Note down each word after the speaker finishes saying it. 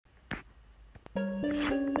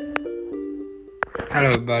Hello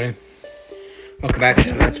everybody, welcome back to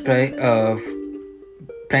the Let's Play of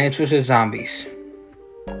Plants vs. Zombies.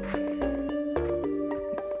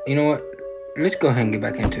 You know what, let's go ahead and get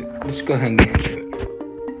back into it. Let's go ahead and get into it.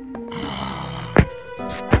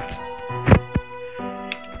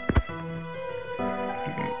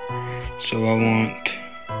 So I want...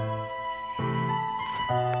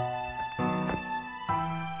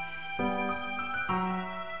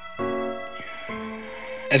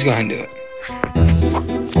 Let's go ahead and do it.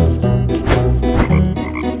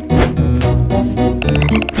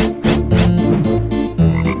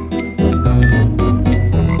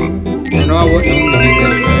 I wouldn't normally do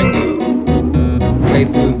this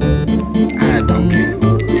playthrough. I don't care.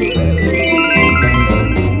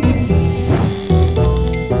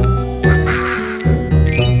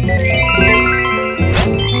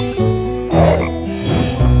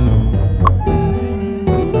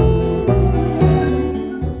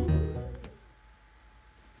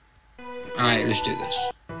 Alright, let's do this.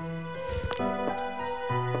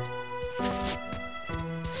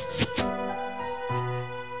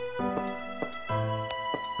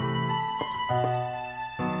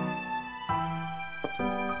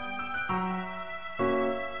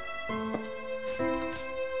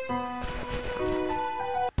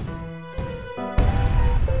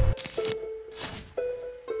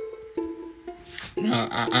 No,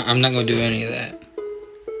 I'm not gonna do any of that.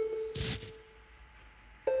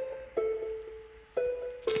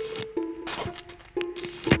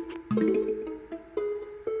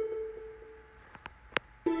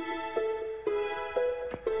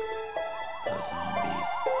 The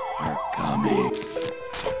zombies are coming.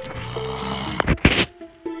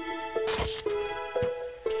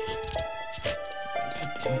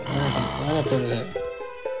 Why'd I put it there?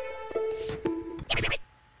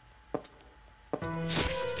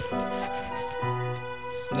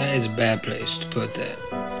 That is a bad place to put that.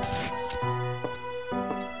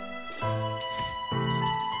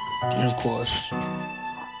 And of course,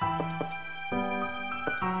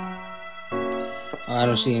 I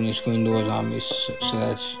don't see any screen door zombies, so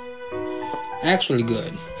that's actually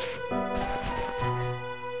good.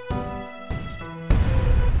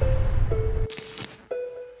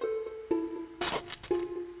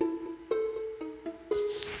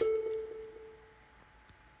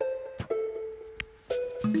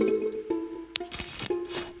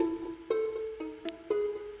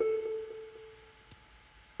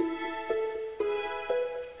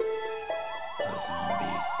 The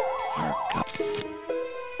zombies are coming.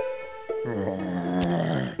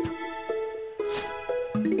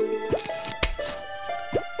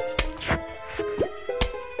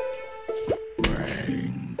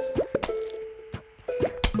 Brains.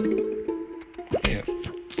 Yep.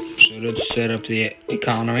 So let's set up the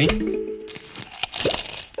economy.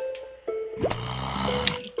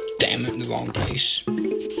 Damn it, in the wrong place.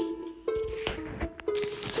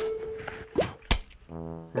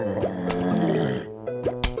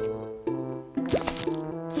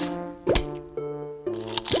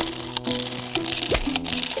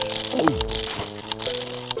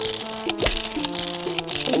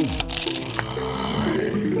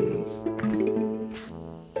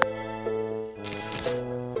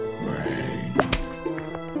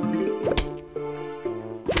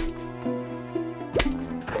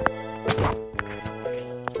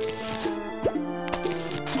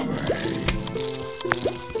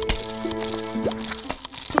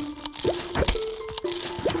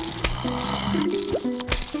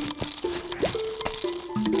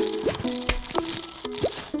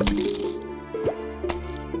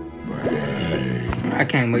 I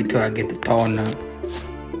can't wait till I get the tall nut.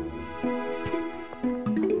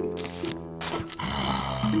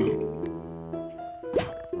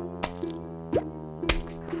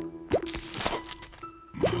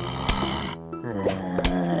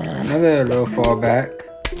 I know they're a little far back,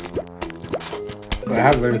 but I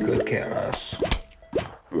really could care less.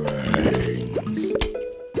 Brains.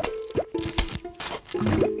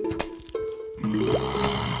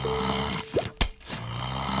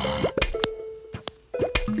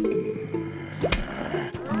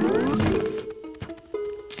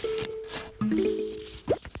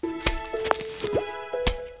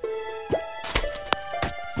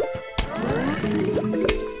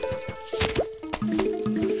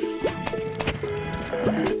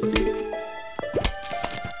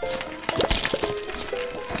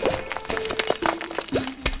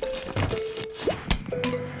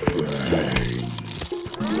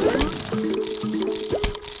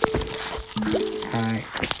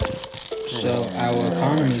 So our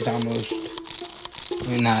economy is almost, I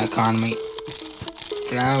mean not economy,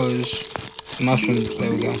 flowers, mushrooms,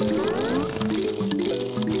 there we go.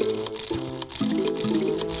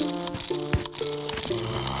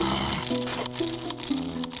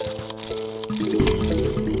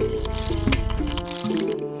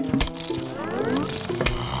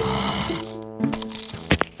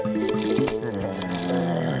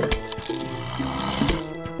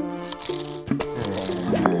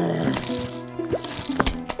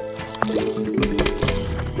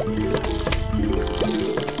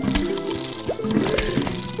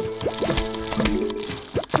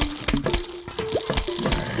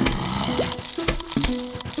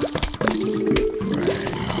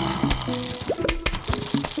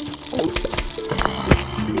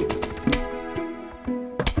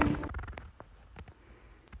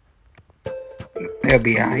 It'll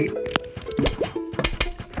be alright.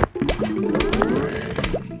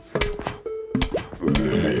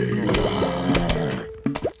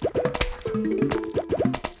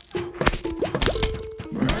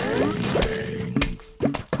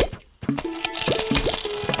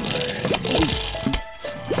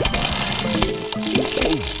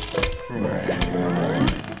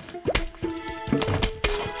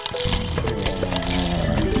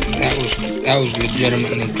 That was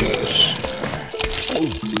legitimately close.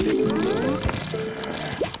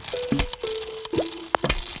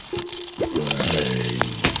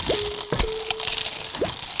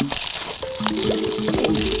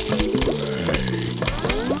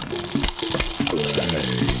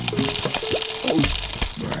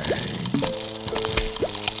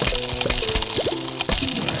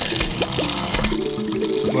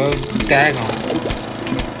 Well, daggone.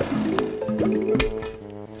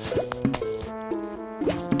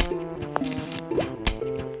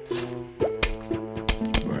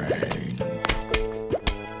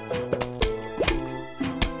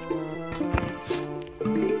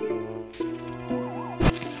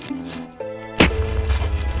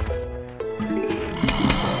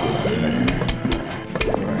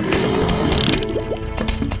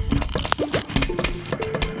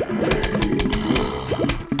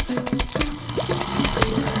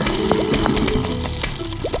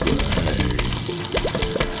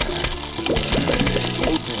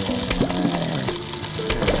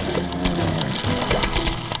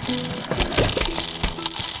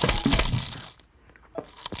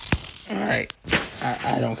 Alright,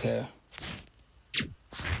 I don't care.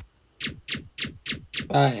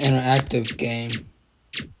 Interactive game.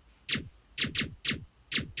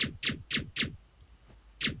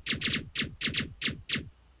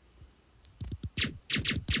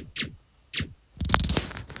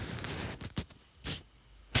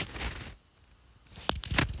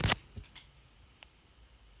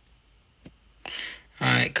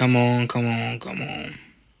 Alright, come on.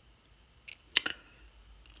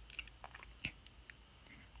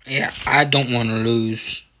 Yeah, I don't want to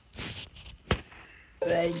lose.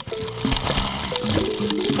 Alright,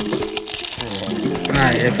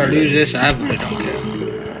 if I lose this, I really don't care.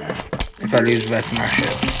 If I lose, that's my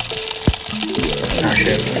shit. My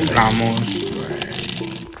shit, lawnmowers.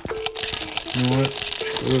 You know what?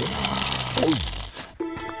 Screw it.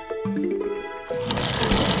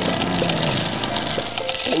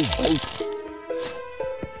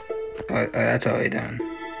 Oh, that's already done.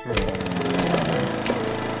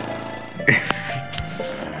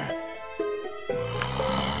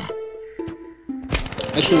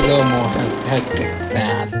 This was a little more hectic than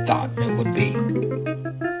I thought it would be.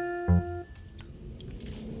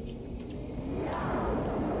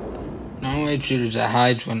 Non-wave shooters that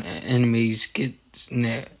hides when enemies get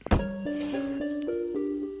near.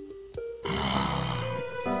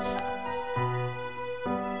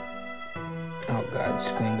 Oh god,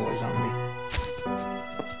 screen doors on me.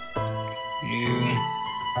 You.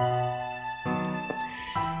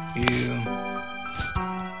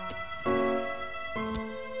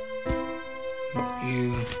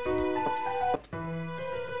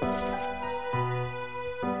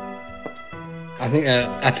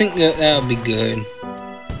 I think that'll be good.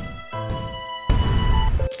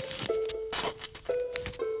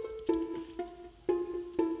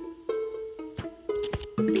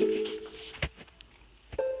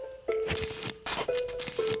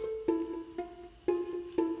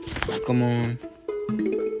 Come on.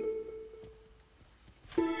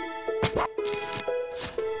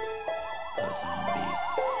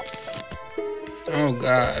 Oh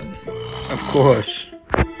god. Of course.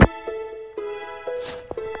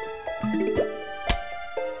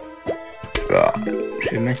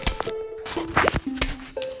 Excuse me.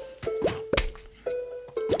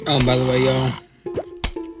 Oh, by the way, y'all,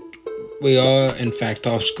 we are in fact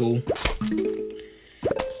off school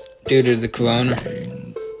due to the corona.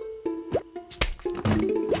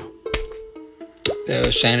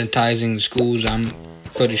 They're sanitizing the schools, I'm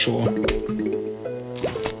pretty sure.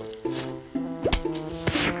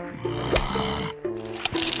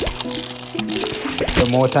 So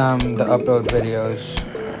more time to upload videos.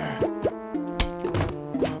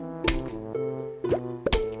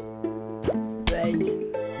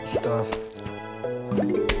 Stuff.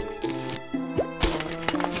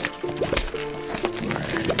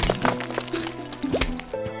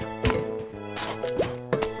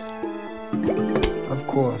 Of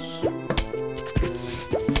course,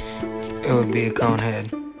 it would be a conehead.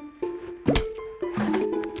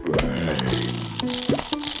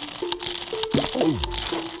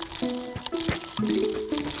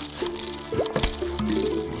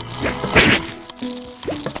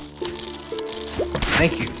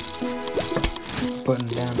 Thank you. Putting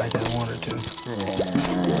it down like I wanted to.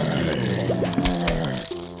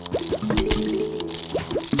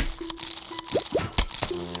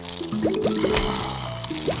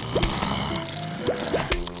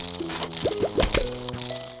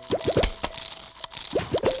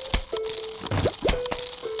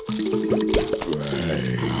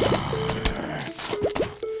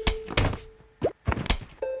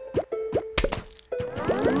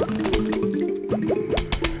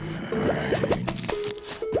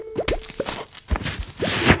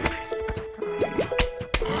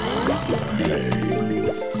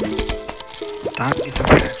 Don't get the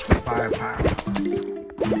max for firepower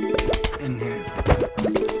in here.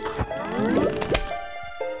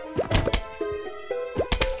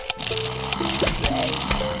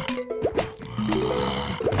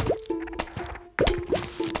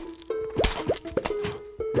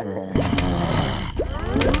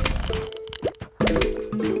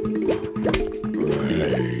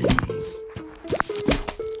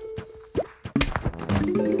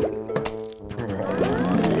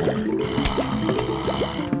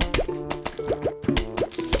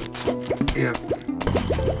 Yep.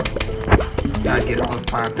 Gotta get all the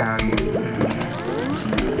firepower you can.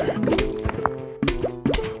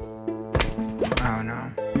 Oh no.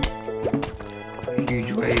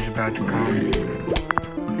 Huge waves about to come.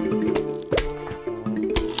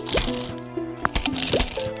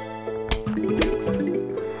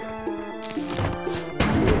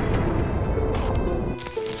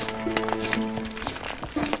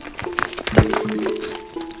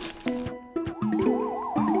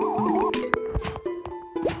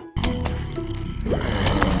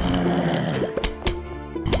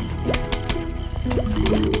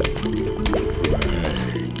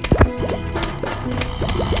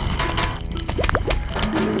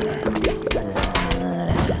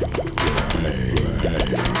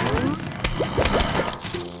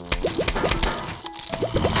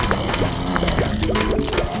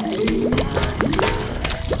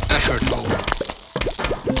 That sure told.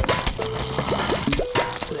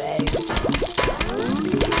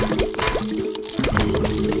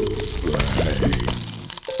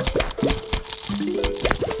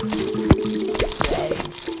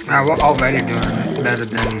 Now we're already doing better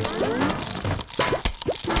than.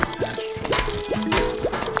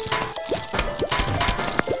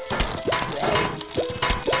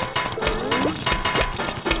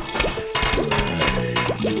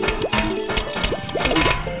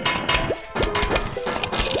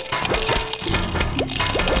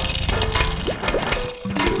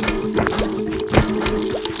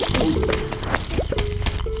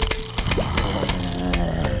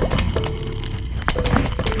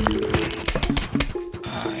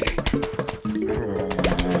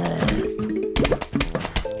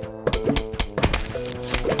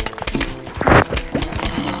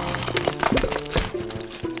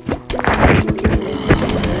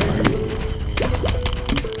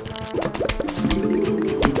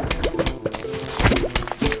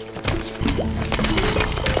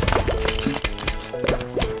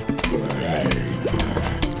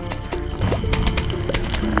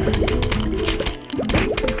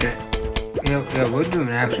 Yeah, we're doing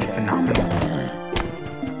absolutely phenomenal.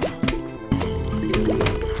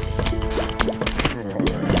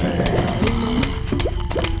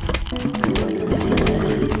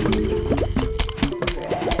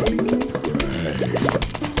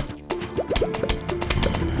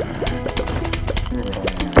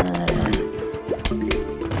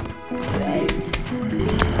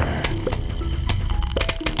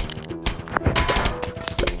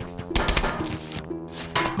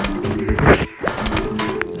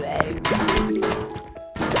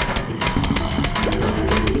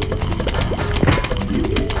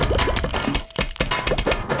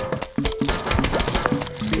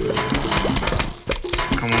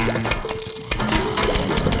 Come on.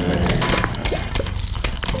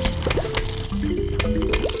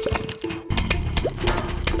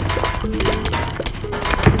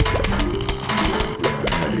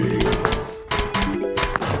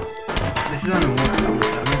 This is only one level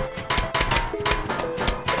 7.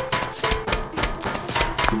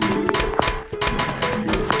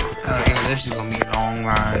 Oh yeah, this is gonna be a long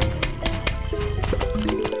ride.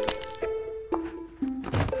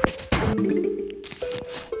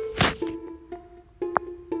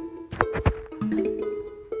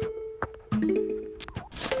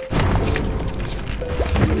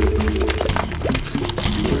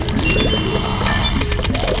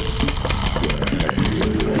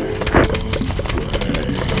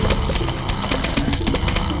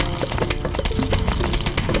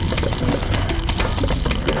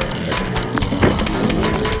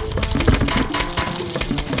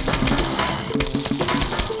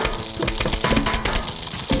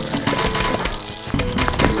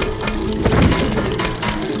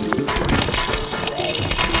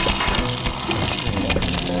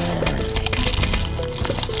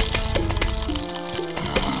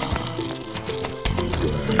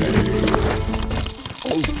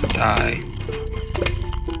 I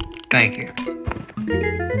thank you.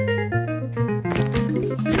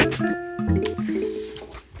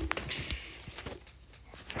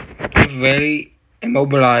 This very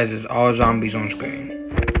immobilizes all zombies on screen.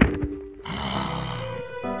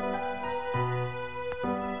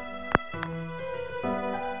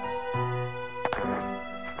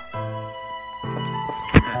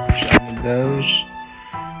 Those.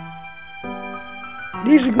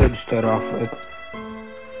 These are good to start off with.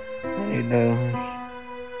 I need those.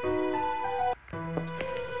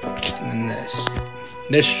 And then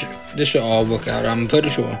this. This should all work out, I'm pretty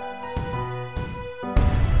sure.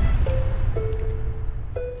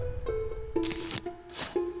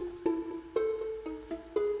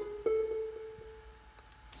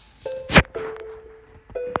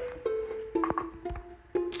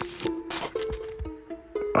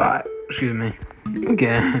 Alright, excuse me.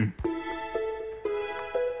 Again.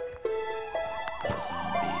 The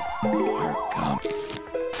zombies are coming.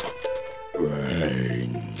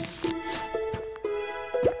 Brains.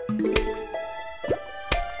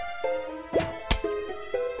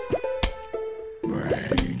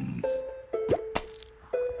 Brains.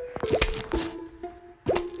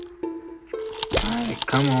 Alright,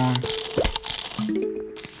 come on.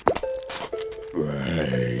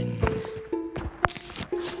 Brains.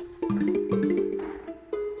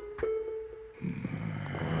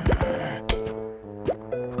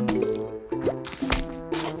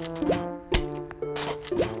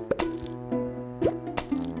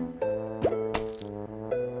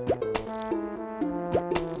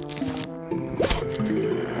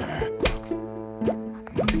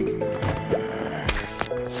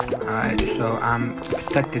 Alright, so I'm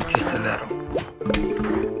protected just a little.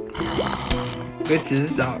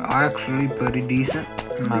 Bitches are actually pretty decent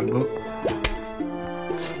in my book.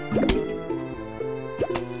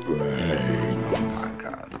 Oh my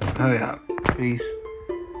god. Hurry up, please.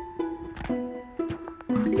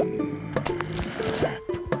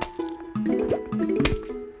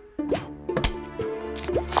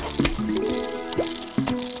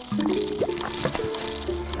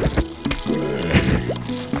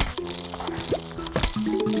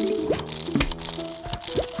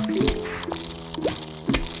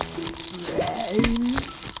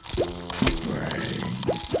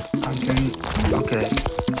 Okay.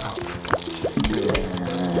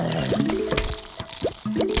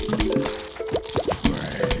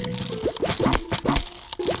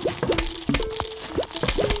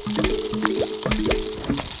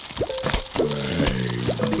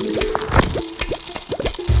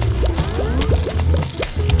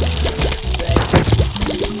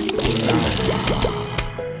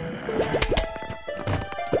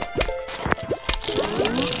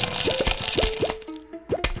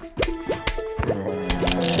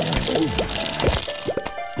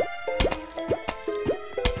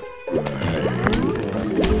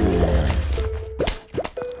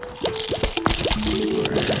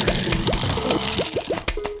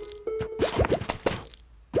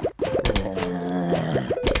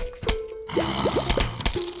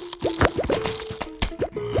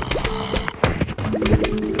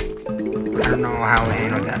 I don't know how we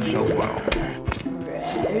handled that so well.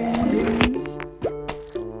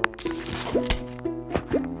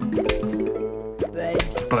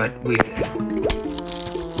 But we did.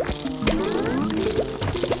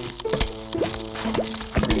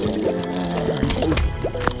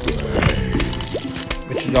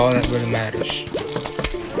 Which is all that really matters.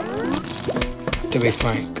 To be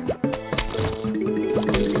frank.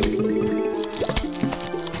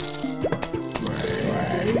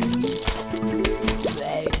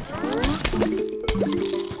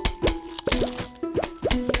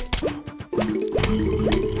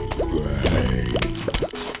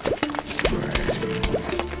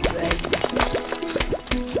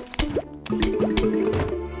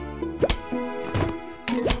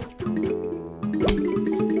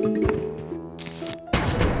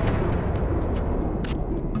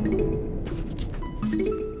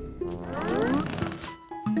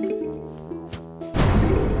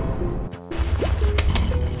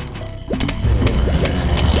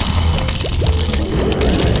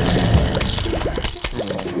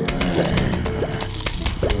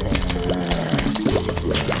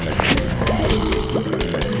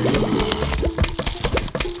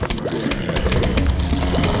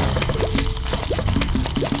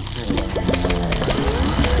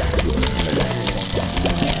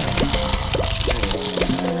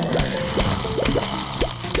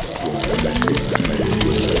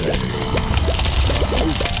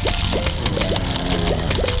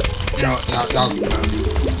 You know, y'all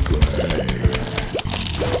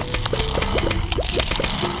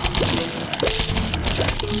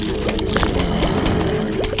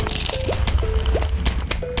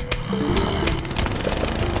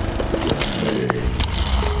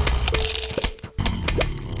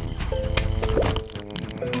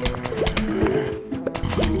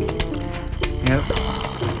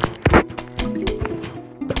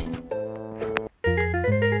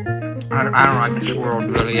I don't like this world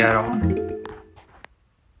really at all.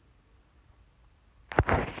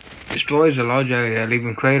 Destroys a large area,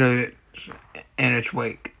 leaving craters in its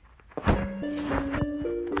wake.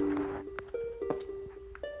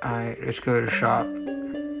 Alright, let's go to the shop.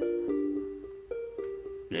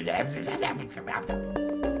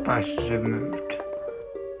 Prices have moved.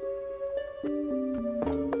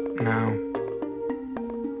 No.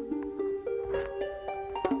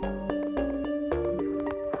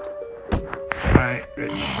 Alright,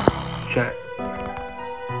 let's check.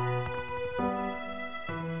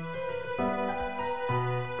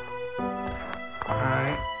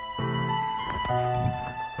 Alright.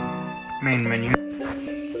 Main menu.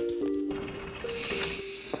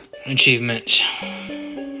 Achievements.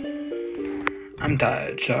 I'm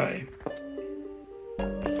tired, sorry.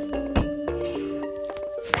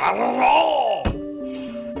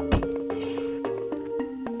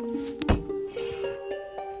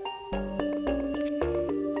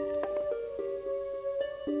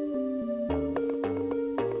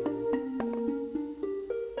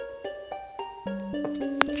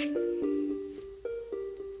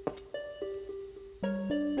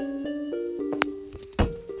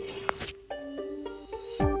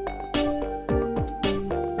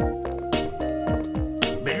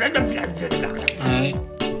 Alright.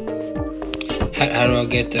 How do I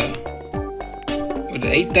get the... Was it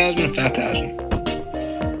 8,000 or 5,000?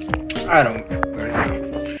 I don't really know.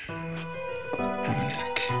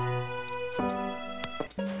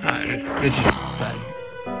 Alright, let's just play.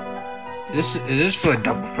 Is this for a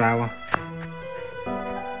double flower?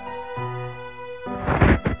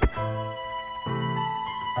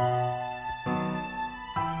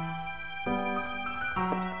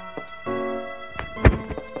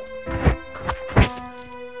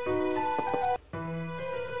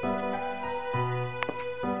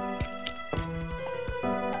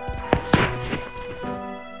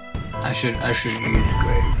 I should use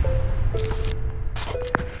grave.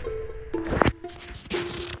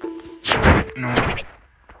 No.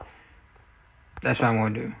 That's what I'm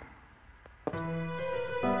gonna do.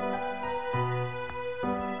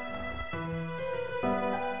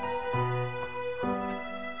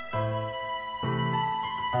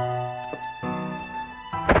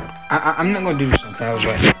 I'm not gonna do this on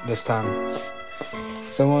Thursday this time.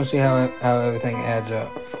 So I wanna see how everything adds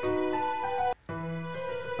up.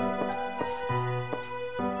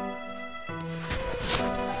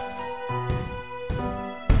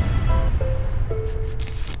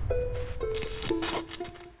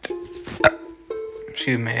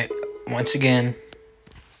 Excuse me, once again.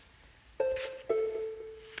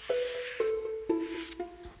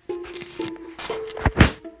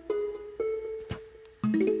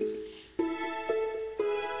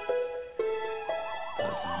 The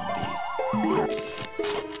zombies.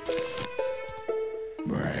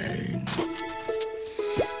 Brains.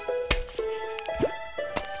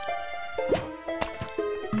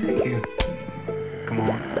 Thank you. Come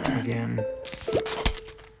on, again.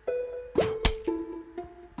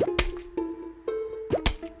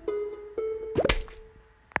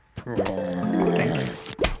 Thank you.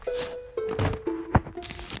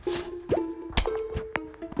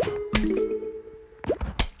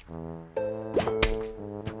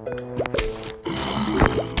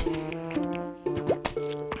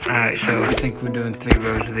 Alright, so I think we're doing 3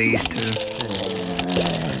 rows of these too.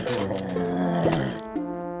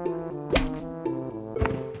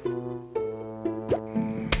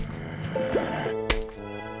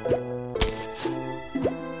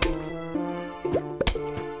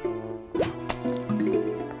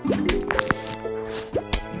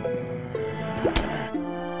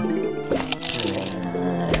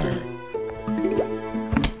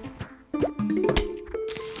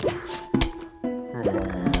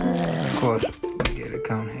 Of course, we get a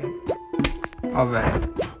cone head. Alright.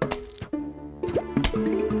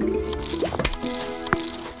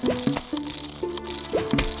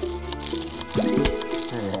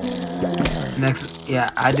 Next,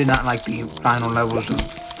 yeah, I do not like the final levels of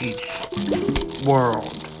each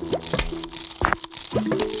world.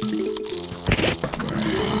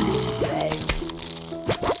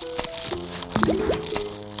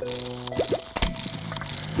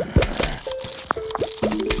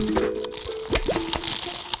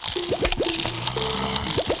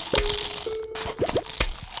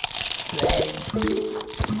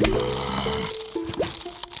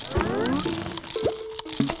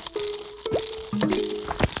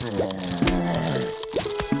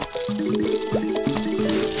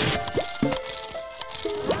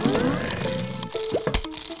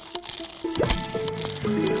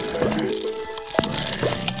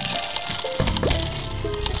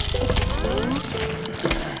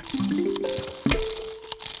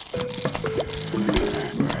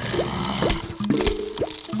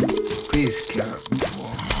 secure it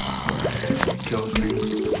before it kills me.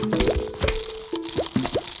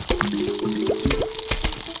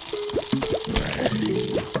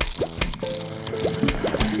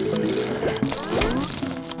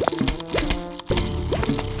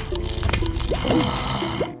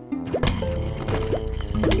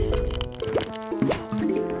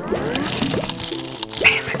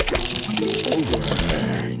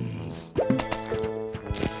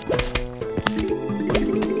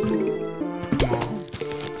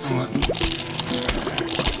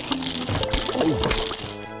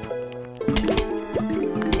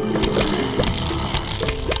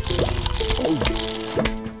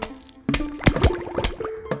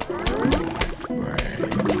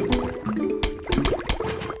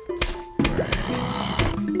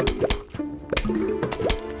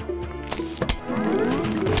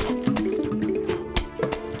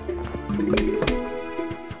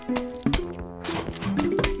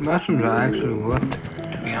 Mushrooms are actually worth it,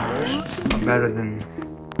 to be honest. Are better than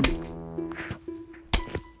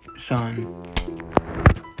sun.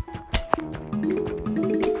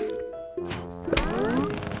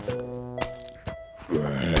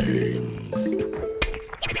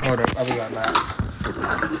 Hold up, I'll be right back.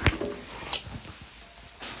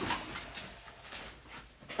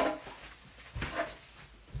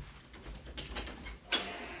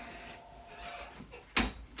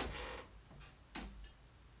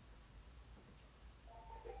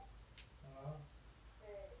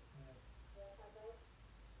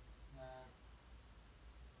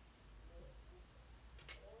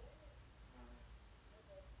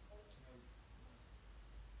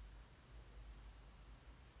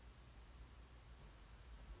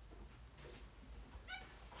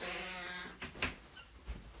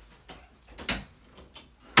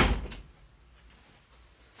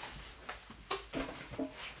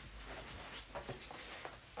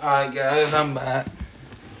 Alright guys, I'm back.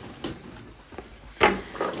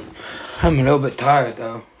 I'm a little bit tired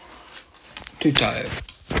though. Too tired.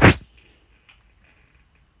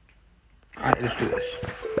 Alright, let's do this.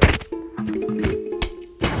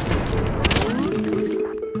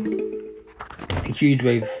 A huge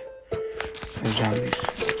wave of zombies.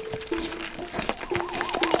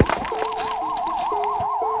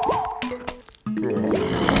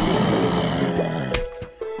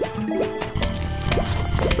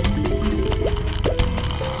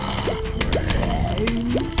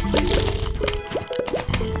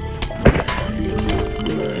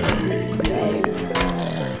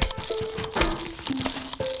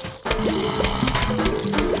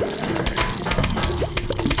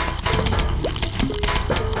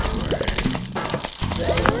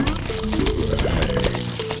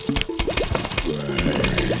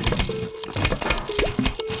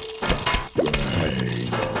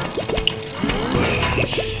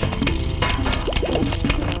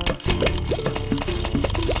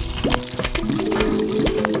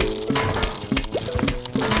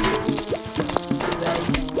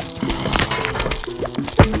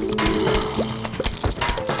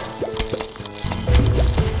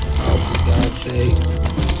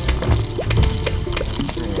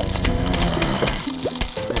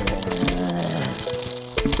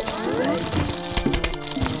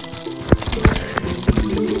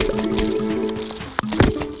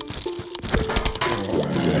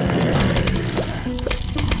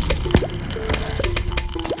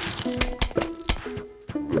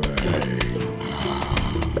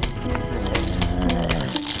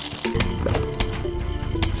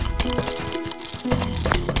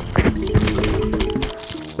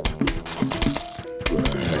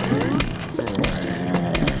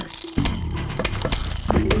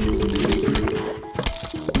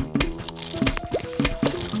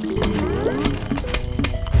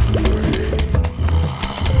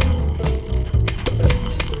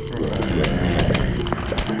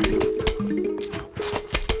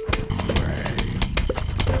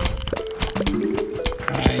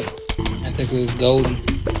 It was golden.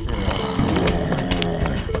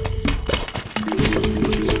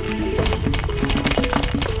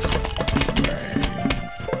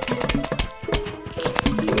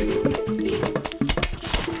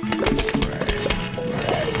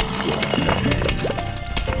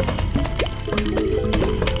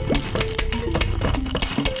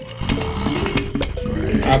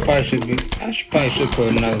 I should probably put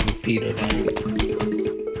another repeater down.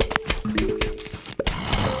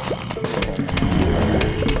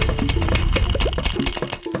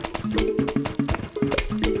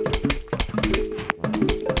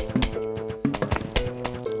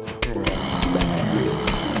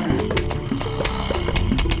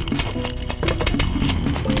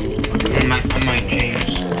 I might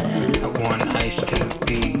change that one.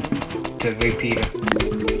 place to repeat it.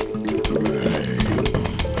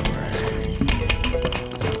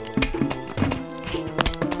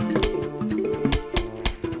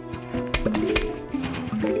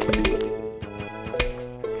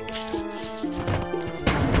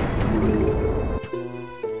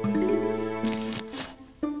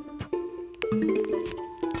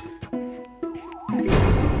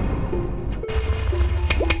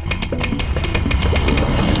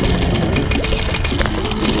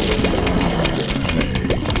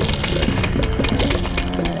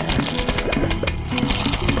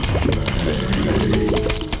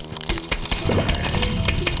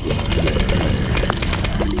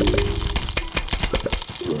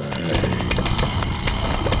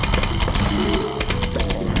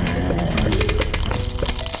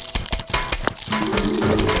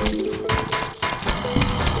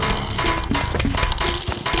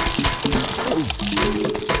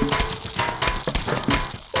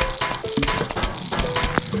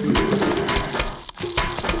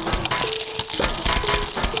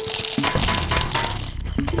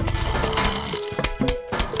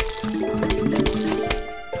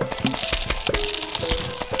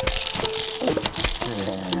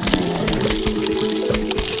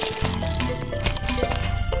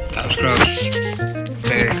 That was close.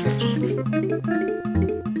 Very close.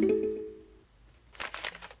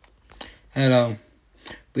 Hello.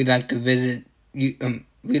 We'd like to visit you.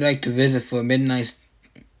 We'd like to visit for a midnight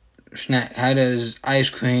snack. How does ice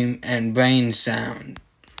cream and brains sound?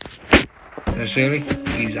 Sincerely,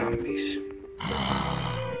 you zombies.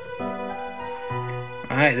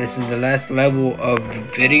 Alright, this is the last level of the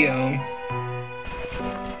video.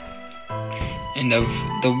 And of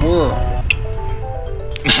the world.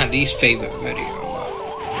 My least favorite video.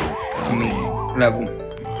 Level.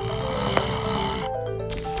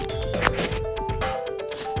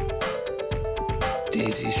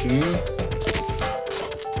 Daisy Shroom.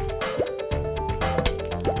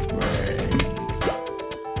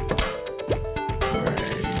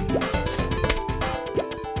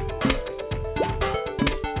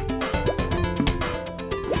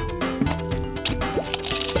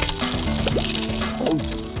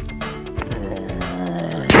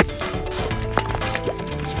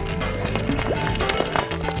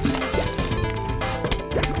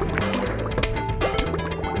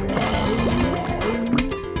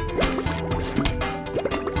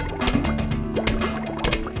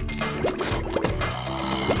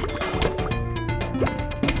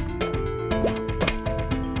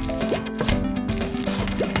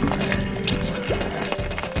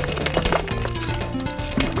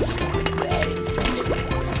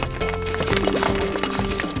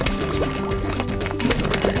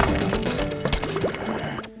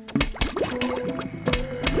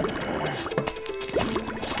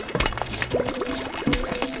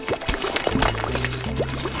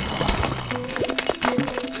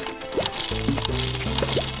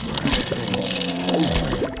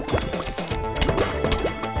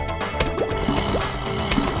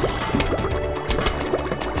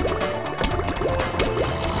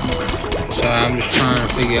 So I'm just trying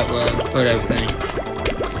to figure out where to put everything.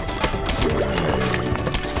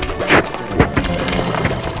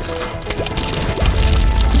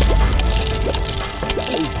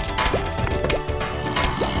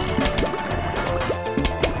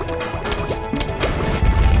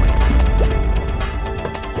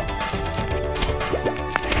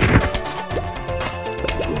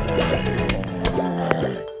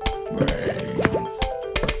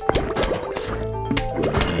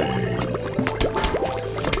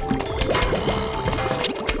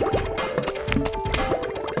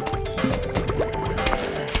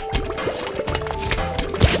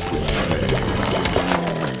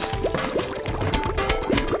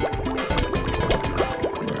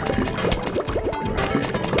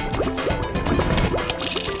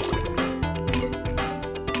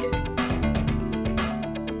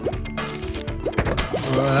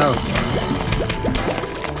 Wow.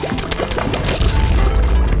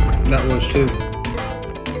 That was too.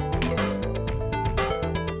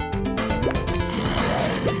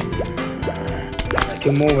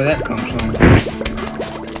 2 more where that comes from.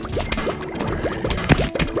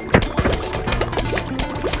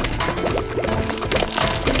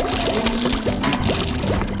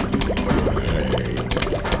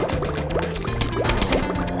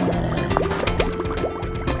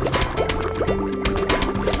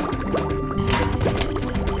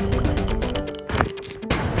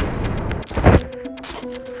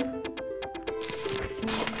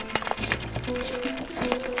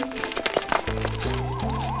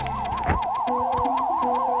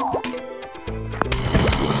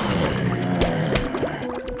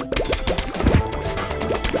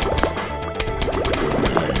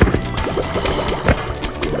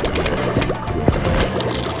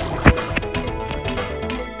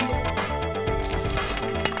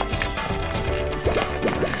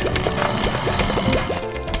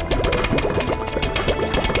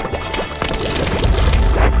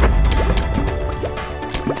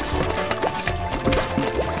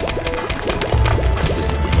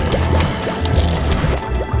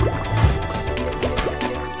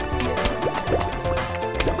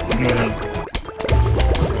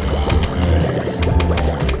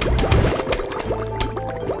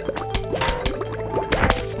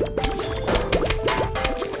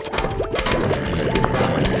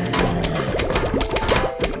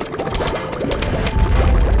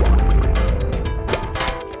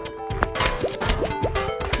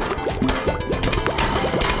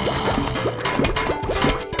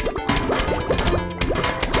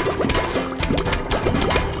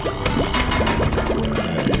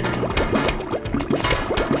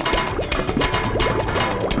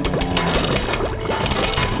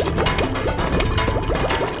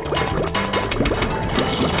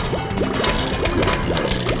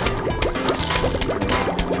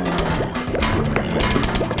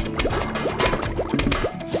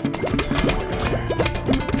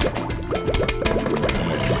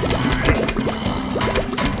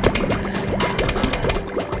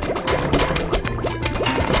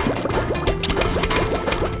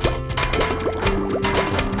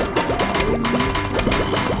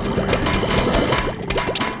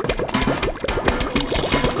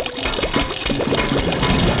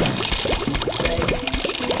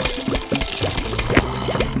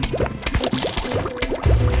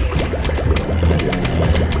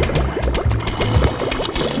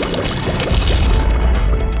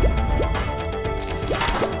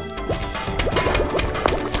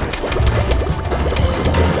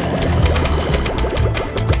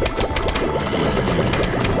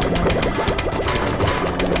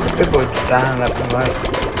 People are just dying left and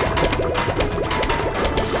right.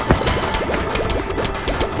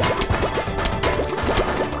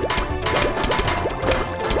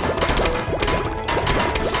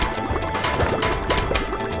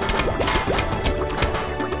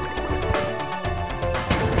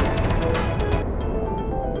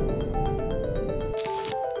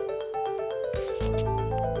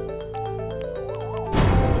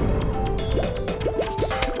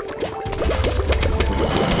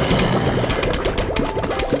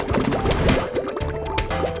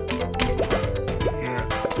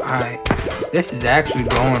 Alright, this is actually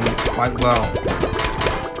going quite well.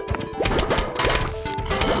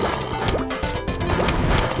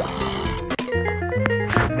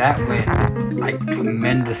 That went, like,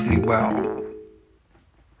 tremendously well.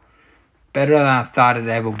 Better than I thought it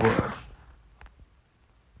ever would.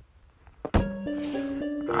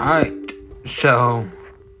 Alright, so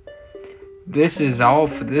this is all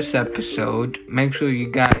for this episode. Make sure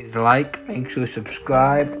you guys like, make sure you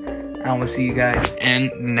subscribe, and we'll see you guys in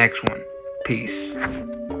the next one.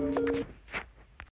 Peace.